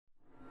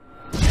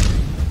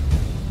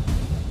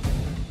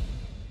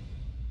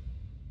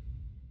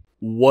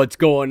What's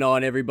going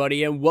on,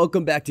 everybody, and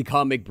welcome back to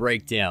Comic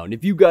Breakdown.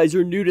 If you guys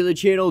are new to the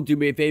channel, do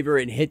me a favor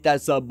and hit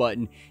that sub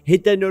button,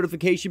 hit that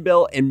notification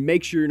bell, and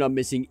make sure you're not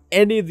missing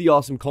any of the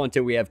awesome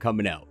content we have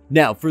coming out.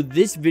 Now, for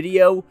this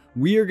video,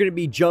 we are going to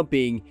be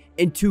jumping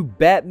into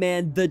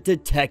Batman the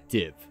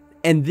Detective.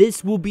 And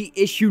this will be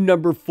issue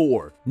number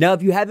 4. Now,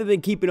 if you haven't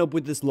been keeping up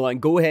with this line,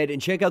 go ahead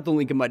and check out the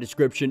link in my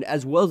description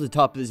as well as the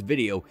top of this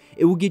video.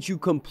 It will get you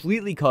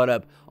completely caught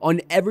up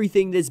on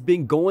everything that's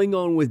been going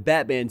on with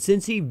Batman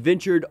since he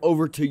ventured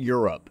over to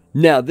Europe.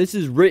 Now, this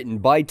is written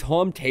by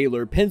Tom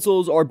Taylor,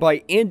 pencils are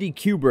by Andy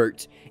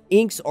Kubert,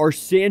 inks are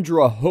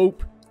Sandra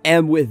Hope,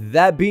 and with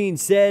that being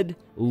said,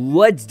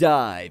 let's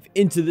dive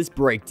into this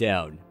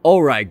breakdown.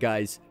 Alright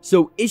guys,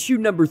 so issue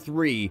number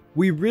 3,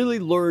 we really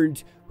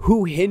learned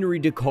who Henri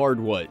Ducard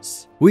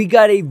was. We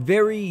got a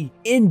very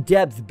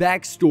in-depth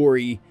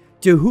backstory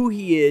to who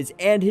he is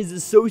and his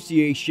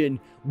association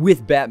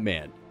with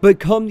Batman. But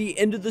come the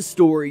end of the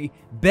story,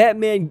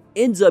 Batman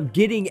ends up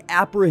getting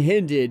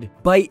apprehended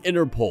by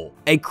Interpol.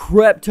 A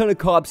crap ton of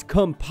cops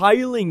come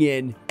piling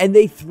in and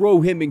they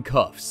throw him in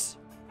cuffs.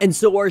 And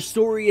so our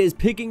story is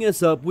picking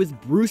us up with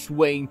Bruce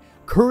Wayne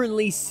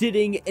currently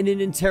sitting in an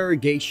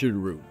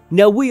interrogation room.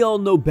 Now we all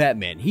know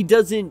Batman. He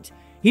doesn't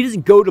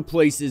go to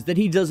places that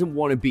he doesn't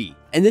want to be.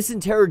 And this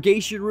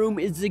interrogation room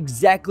is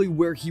exactly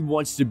where he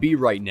wants to be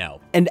right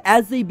now. And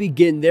as they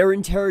begin their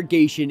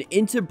interrogation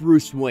into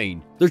Bruce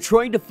Wayne, they're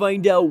trying to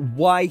find out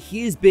why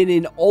he has been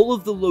in all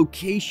of the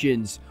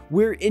locations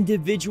where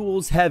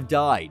individuals have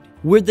died,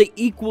 where the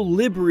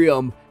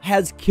Equilibrium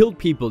has killed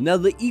people. Now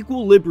the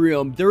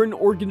Equilibrium, they're an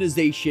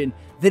organization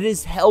that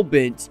is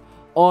hellbent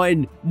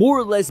on more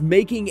or less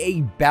making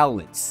a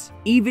balance,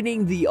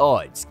 evening the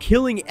odds,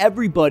 killing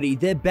everybody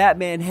that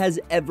Batman has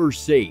ever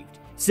saved,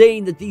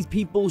 saying that these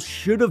people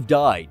should have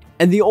died.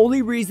 And the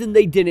only reason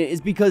they didn't is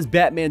because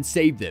Batman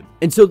saved them.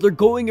 And so they're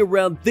going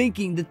around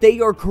thinking that they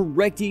are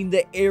correcting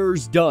the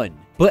errors done.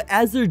 But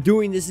as they're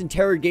doing this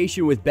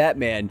interrogation with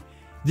Batman,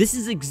 this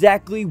is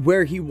exactly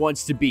where he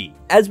wants to be,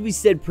 as we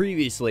said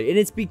previously, and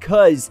it's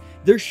because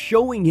they're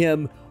showing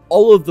him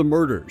all of the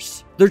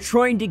murders. They're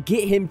trying to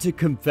get him to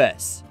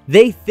confess.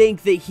 They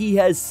think that he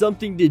has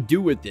something to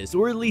do with this,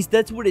 or at least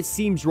that's what it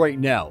seems right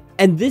now.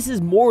 And this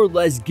is more or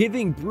less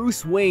giving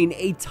Bruce Wayne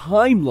a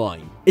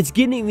timeline. It's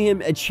giving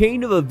him a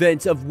chain of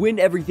events of when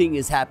everything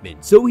has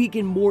happened, so he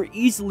can more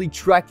easily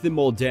track them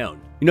all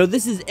down. You know,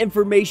 this is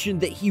information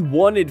that he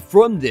wanted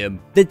from them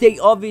that they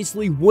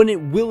obviously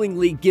wouldn't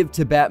willingly give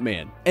to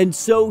Batman. And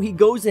so he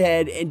goes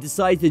ahead and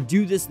decides to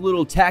do this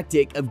little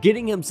tactic of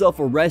getting himself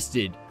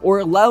arrested or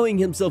allowing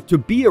himself to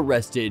be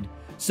arrested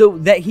so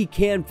that he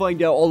can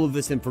find out all of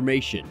this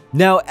information.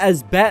 Now,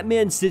 as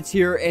Batman sits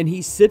here and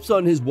he sips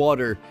on his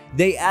water,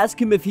 they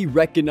ask him if he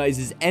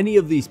recognizes any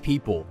of these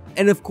people.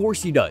 And of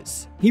course he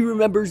does. He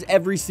remembers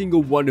every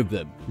single one of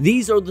them.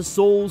 These are the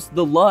souls,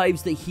 the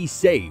lives that he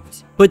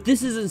saved. But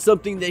this isn't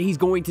something that he's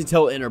going to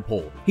tell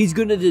Interpol. He's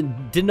going to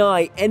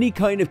deny any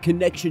kind of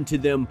connection to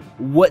them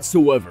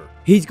whatsoever.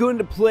 He's going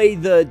to play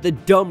the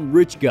dumb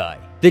rich guy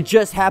that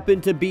just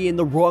happened to be in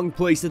the wrong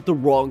place at the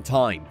wrong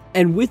time.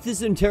 And with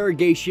this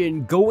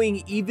interrogation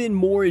going even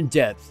more in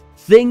depth,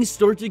 things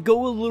start to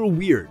go a little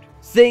weird.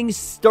 Things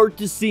start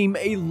to seem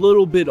a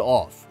little bit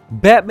off.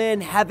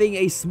 Batman having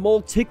a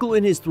small tickle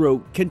in his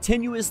throat,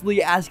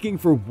 continuously asking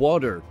for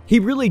water. He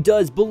really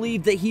does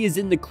believe that he is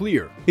in the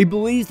clear. He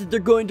believes that they're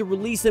going to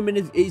release him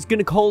and he's going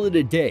to call it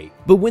a day.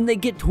 But when they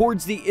get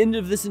towards the end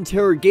of this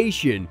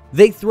interrogation,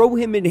 they throw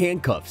him in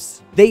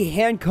handcuffs. They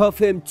handcuff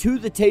him to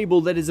the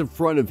table that is in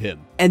front of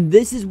him. And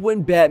this is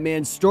when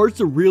Batman starts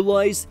to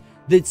realize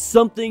that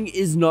something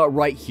is not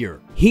right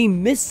here. He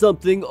missed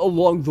something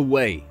along the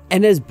way.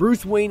 And as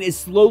Bruce Wayne is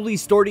slowly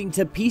starting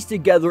to piece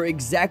together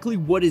exactly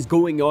what is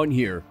going on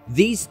here,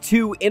 these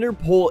two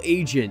Interpol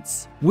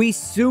agents, we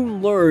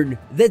soon learn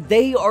that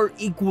they are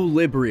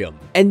Equilibrium.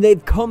 And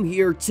they've come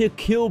here to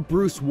kill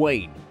Bruce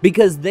Wayne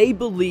because they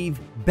believe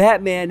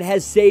Batman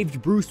has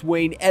saved Bruce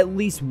Wayne at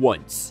least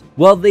once.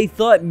 While they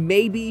thought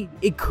maybe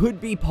it could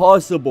be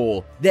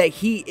possible that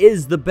he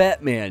is the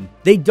Batman,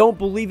 they don't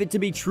believe it to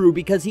be true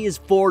because he is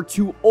far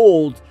too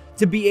old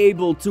to be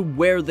able to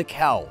wear the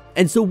cowl.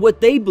 And so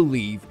what they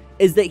believe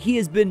is that he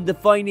has been the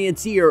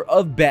financier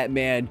of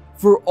Batman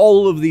for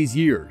all of these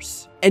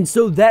years. And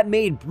so that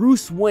made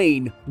Bruce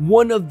Wayne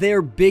one of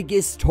their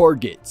biggest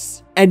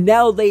targets. And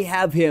now they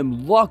have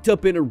him locked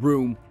up in a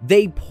room.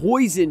 They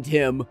poisoned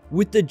him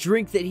with the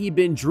drink that he'd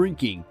been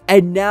drinking.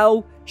 And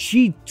now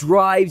she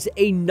drives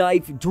a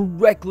knife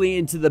directly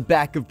into the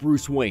back of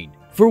Bruce Wayne.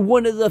 For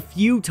one of the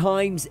few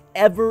times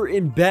ever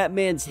in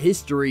Batman's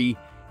history,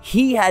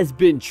 he has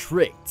been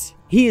tricked.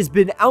 He has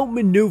been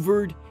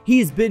outmaneuvered. He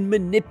has been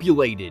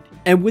manipulated,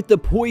 and with the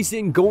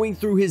poison going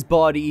through his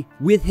body,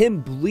 with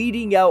him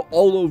bleeding out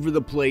all over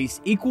the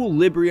place,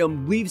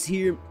 Equilibrium leaves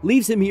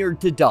him here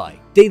to die.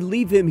 They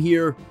leave him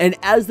here, and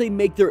as they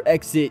make their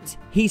exit,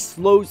 he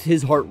slows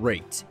his heart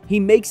rate.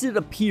 He makes it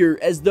appear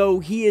as though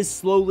he is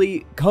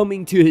slowly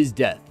coming to his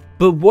death.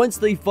 But once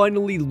they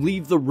finally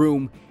leave the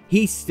room,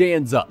 he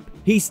stands up.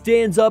 He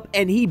stands up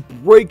and he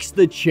breaks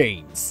the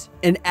chains.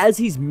 And as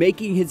he's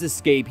making his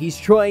escape, he's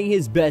trying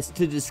his best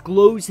to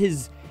disclose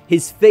his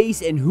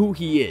face and who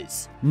he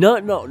is.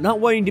 Not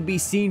wanting to be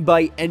seen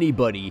by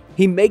anybody.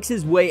 He makes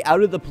his way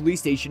out of the police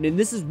station, and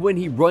this is when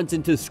he runs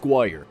into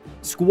Squire.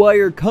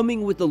 Squire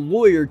coming with a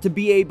lawyer to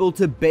be able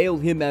to bail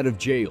him out of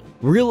jail.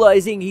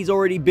 Realizing he's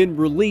already been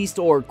released,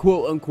 or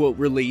quote-unquote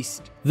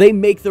released, they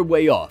make their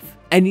way off.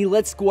 And he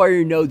lets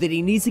Squire know that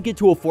he needs to get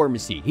to a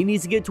pharmacy. He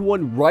needs to get to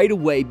one right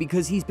away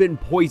because he's been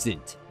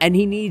poisoned. And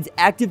he needs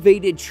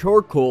activated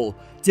charcoal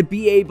to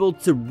be able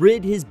to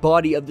rid his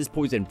body of this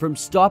poison, from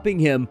stopping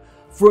him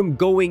from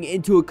going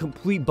into a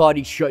complete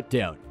body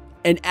shutdown.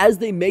 And as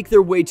they make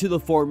their way to the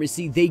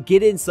pharmacy, they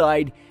get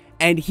inside,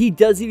 and he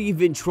doesn't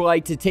even try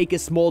to take a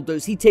small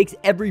dose. He takes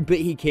every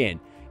bit he can.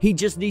 He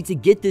just needs to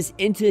get this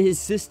into his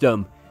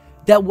system.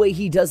 That way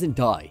he doesn't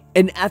die.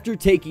 And after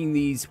taking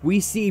these, we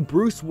see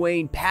Bruce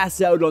Wayne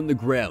pass out on the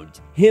ground.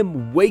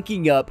 Him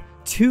waking up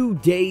 2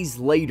 days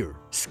later.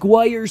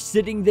 Squire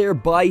sitting there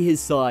by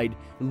his side,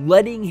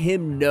 letting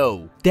him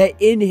know that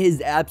in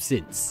his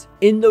absence,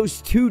 in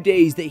those 2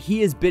 days that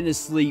he has been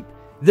asleep,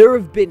 there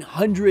have been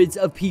hundreds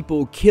of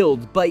people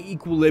killed by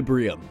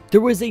Equilibrium.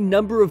 There was a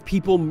number of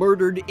people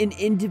murdered in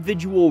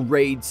individual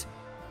raids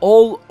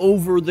all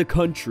over the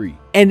country.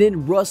 And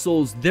in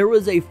Russell's, there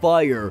was a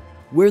fire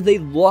where they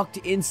locked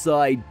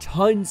inside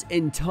tons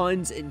and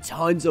tons and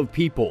tons of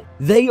people.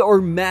 They are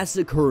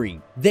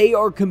massacring. They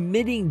are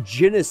committing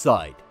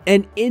genocide.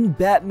 And in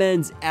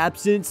Batman's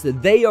absence,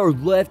 they are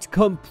left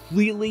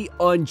completely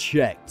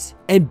unchecked.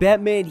 And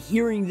Batman,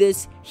 hearing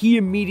this, he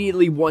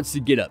immediately wants to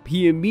get up.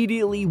 He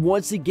immediately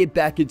wants to get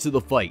back into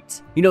the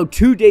fight. You know,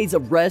 2 days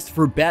of rest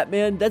for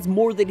Batman, that's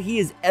more than he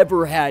has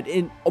ever had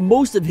in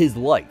most of his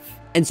life.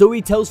 And so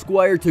he tells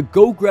Squire to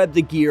go grab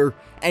the gear,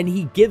 and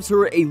he gives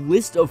her a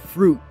list of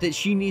fruit that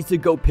she needs to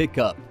go pick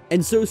up.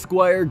 And so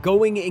Squire,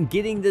 going and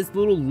getting this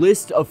little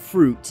list of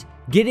fruit,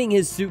 getting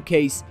his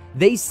suitcase,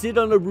 they sit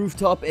on a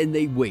rooftop and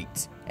they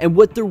wait. And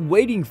what they're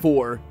waiting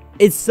for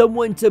is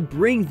someone to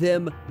bring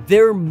them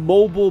their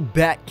mobile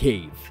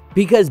Batcave.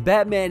 Because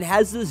Batman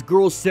has this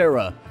girl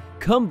Sarah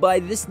come by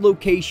this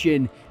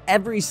location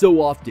every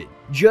so often,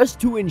 just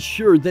to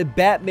ensure that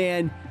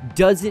Batman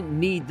doesn't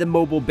need the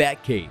mobile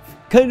Batcave.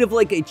 Kind of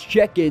like a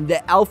check-in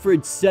that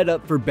Alfred set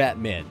up for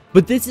Batman.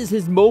 But this is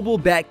his mobile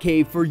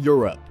Batcave for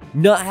Europe.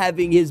 Not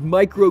having his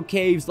micro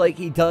caves like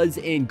he does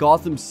in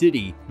Gotham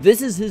City.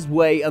 This is his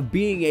way of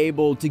being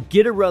able to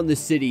get around the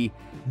city,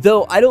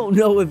 though I don't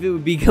know if it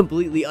would be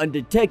completely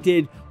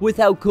undetected with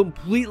how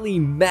completely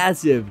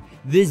massive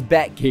this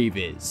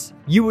Batcave is.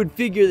 You would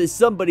figure that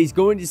somebody's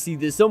going to see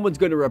this, someone's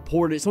going to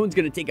report it, someone's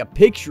going to take a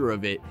picture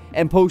of it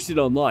and post it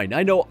online.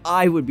 I know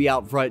I would be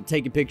out front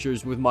taking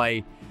pictures with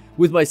my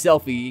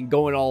selfie and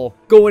going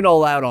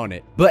all out on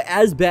it. But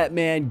as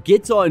Batman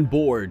gets on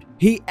board,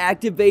 he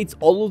activates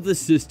all of the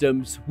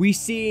systems. We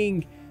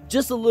seeing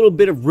just a little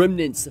bit of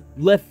remnants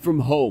left from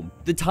home.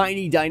 The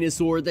tiny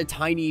dinosaur, the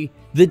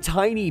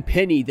tiny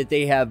penny that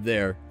they have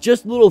there.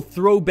 Just little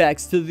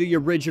throwbacks to the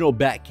original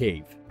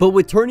Batcave. But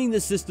with turning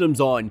the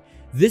systems on,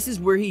 this is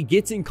where he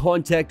gets in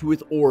contact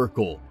with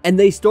Oracle, and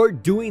they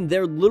start doing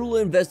their little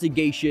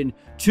investigation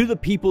to the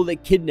people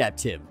that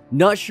kidnapped him.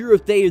 Not sure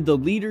if they are the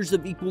leaders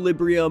of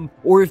Equilibrium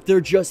or if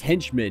they're just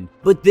henchmen,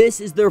 but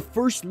this is their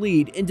first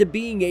lead into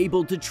being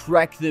able to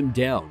track them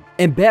down.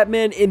 And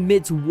Batman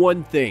admits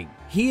one thing.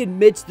 He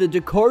admits that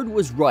Ducard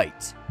was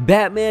right.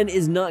 Batman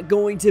is not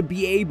going to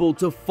be able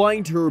to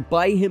find her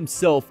by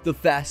himself the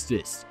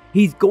fastest.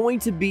 He's going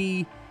to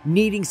be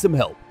needing some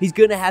help. He's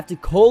gonna have to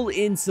call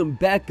in some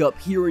backup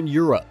here in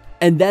Europe.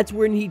 And that's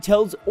when he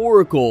tells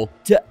Oracle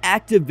to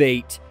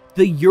activate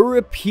the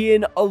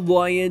European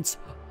Alliance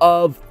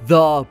of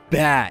the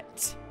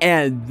Bat.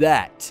 And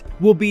that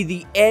will be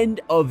the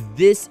end of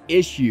this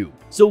issue.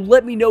 So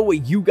let me know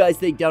what you guys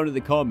think down in the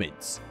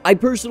comments. I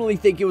personally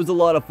think it was a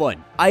lot of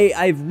fun.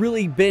 I've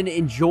really been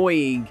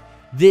enjoying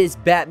this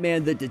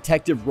Batman the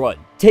Detective run.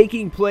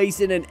 Taking place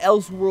in an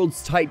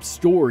Elseworlds type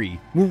story,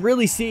 we're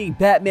really seeing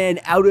Batman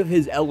out of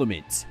his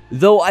element.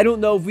 Though I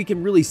don't know if we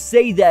can really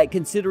say that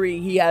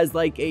considering he has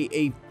like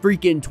a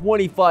freaking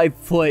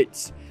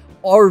 25-foot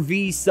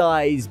RV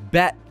size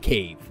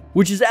Batcave,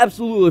 which is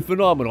absolutely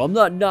phenomenal. I'm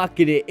not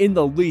knocking it in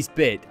the least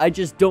bit. I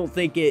just don't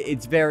think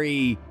it's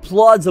very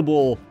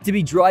plausible to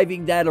be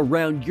driving that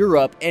around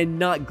Europe and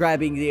not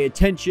grabbing the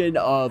attention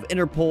of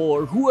Interpol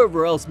or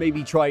whoever else may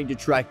be trying to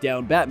track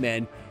down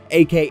Batman,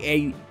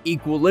 aka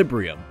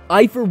Equilibrium.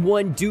 I, for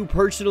one, do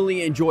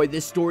personally enjoy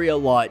this story a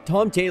lot.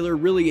 Tom Taylor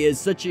really is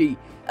such an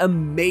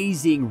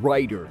amazing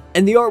writer,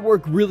 and the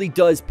artwork really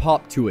does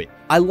pop to it.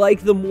 I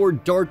like the more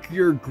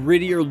darker,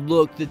 grittier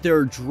look that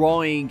they're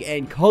drawing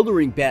and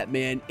coloring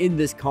Batman in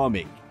this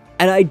comic.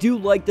 And I do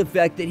like the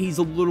fact that he's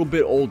a little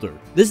bit older.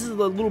 This is a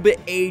little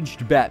bit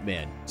aged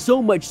Batman.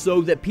 So much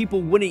so that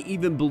people wouldn't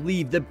even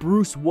believe that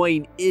Bruce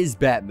Wayne is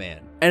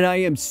Batman. and I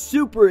am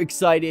super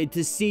excited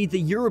to see the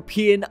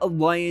European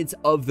Alliance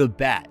of the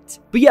Bat.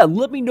 But yeah,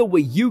 let me know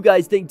what you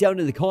guys think down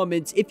in the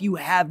comments. If you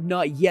have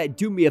not yet,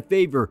 do me a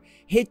favor,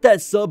 hit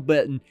that sub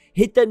button,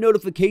 hit that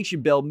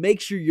notification bell,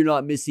 make sure you're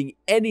not missing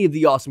any of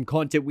the awesome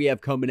content we have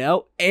coming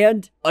out,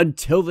 and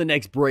until the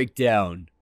next breakdown.